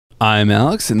I'm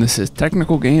Alex, and this is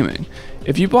Technical Gaming.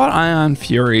 If you bought Ion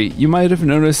Fury, you might have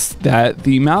noticed that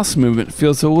the mouse movement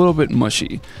feels a little bit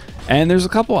mushy, and there's a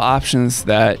couple options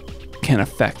that can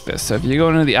affect this. So if you go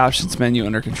into the options menu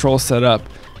under control setup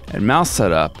and mouse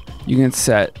setup, you can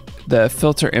set the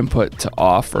filter input to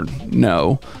off or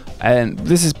no, and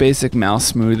this is basic mouse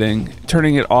smoothing.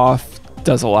 Turning it off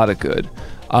does a lot of good.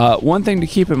 One thing to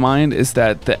keep in mind is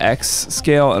that the X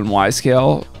scale and Y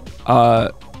scale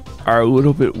are a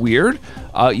little bit weird.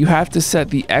 You have to set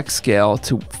the X scale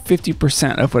to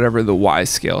 50% of whatever the Y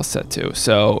scale is set to.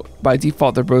 So by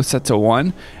default, they're both set to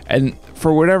 1, and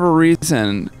for whatever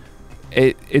reason,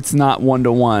 it's not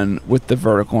 1-to-1 with the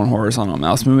vertical and horizontal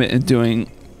mouse movement, and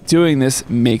doing this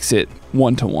makes it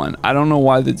 1-to-1. I don't know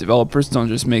why the developers don't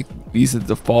just make these the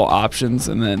default options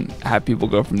and then have people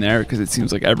go from there, because it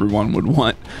seems like everyone would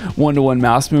want 1-to-1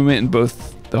 mouse movement in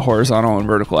both the horizontal and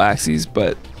vertical axes,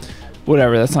 but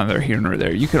whatever, that's neither here nor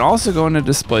there. You can also go into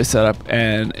display setup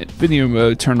and in video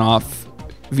mode turn off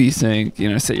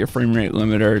VSync, set your frame rate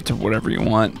limiter to whatever you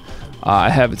want. I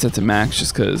have it set to max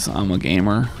just because I'm a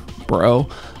gamer, bro.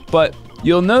 But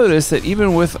you'll notice that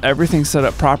even with everything set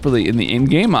up properly in the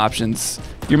in-game options,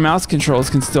 your mouse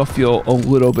controls can still feel a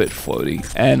little bit floaty.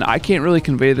 And I can't really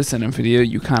convey this in a video.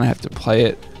 You kind of have to play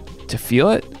it to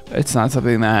feel it. It's not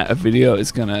something that a video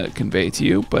is gonna convey to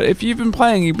you, but if you've been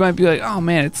playing, you might be like, oh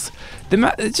man, it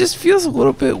just feels a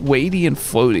little bit weighty and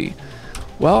floaty.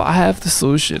 Well, I have the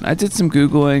solution. I did some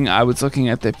Googling. I was looking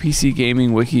at the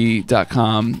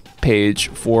PCGamingWiki.com page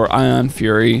for Ion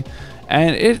Fury,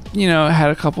 and it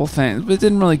had a couple things, but it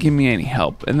didn't really give me any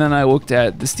help. And then I looked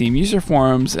at the Steam user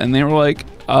forums, and they were like,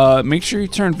 make sure you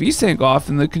turn VSync off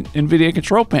in the NVIDIA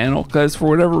control panel, because for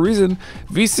whatever reason,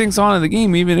 VSync's on in the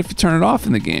game even if you turn it off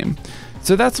in the game.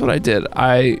 So that's what I did.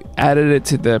 I added it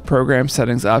to the program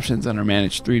settings options under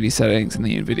manage 3D settings in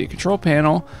the NVIDIA control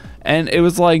panel, and it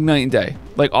was like night and day.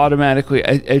 Like automatically,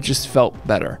 it just felt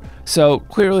better. So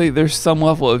clearly there's some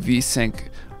level of VSync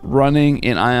running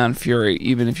in Ion Fury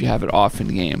even if you have it off in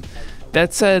game.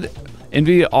 That said,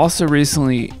 NVIDIA also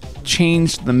recently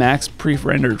changed the max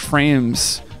pre-rendered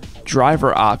frames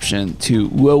driver option to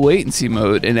low latency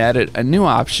mode and added a new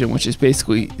option which is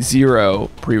basically 0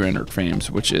 pre-rendered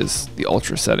frames, which is the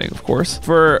ultra setting, of course.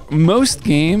 For most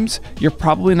games, you're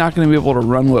probably not going to be able to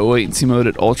run low latency mode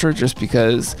at ultra just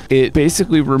because it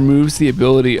basically removes the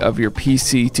ability of your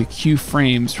PC to queue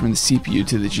frames from the CPU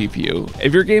to the GPU.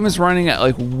 If your game is running at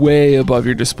like way above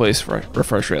your display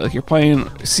refresh rate, like you're playing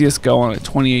CSGO on a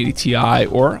 2080 Ti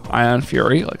or Ion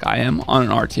Fury, like I am on an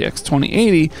RTX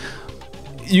 2080,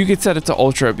 you could set it to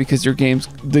ultra because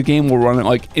the game will run at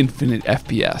like infinite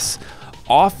FPS.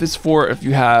 Off is for if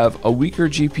you have a weaker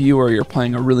GPU or you're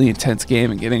playing a really intense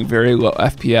game and getting very low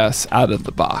FPS out of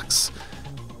the box.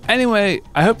 Anyway,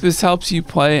 I hope this helps you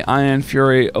play Ion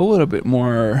Fury a little bit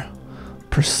more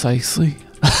precisely.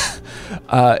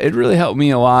 It really helped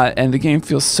me a lot, and the game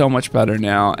feels so much better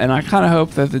now, and I kind of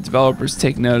hope that the developers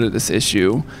take note of this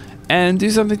issue and do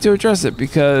something to address it,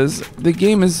 because the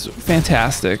game is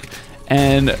fantastic.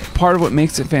 And part of what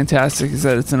makes it fantastic is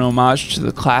that it's an homage to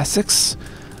the classics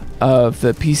of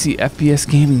the PC FPS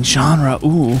gaming genre.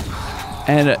 Ooh.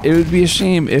 And it would be a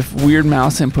shame if weird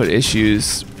mouse input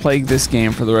issues plague this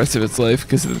game for the rest of its life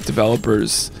because the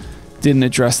developers didn't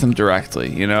address them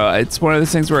directly. It's one of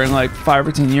those things where in like 5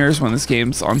 or 10 years when this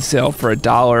game's on sale for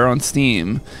 $1 on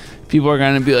Steam, people are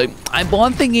going to be like, I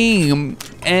bought the game,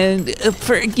 and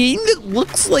for a game that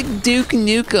looks like Duke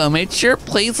Nukem, it sure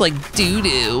plays like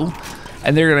doo-doo.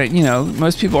 And they're gonna,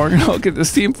 most people aren't gonna look at the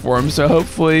Steam forum, so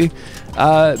hopefully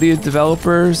the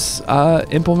developers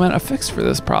implement a fix for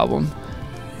this problem.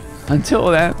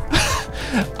 Until then,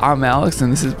 I'm Alex,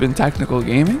 and this has been Technical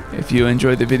Gaming. If you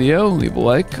enjoyed the video, leave a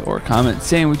like or comment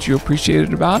saying what you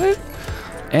appreciated about it.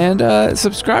 And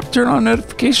subscribe, turn on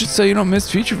notifications so you don't miss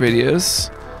future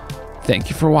videos. Thank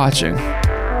you for watching.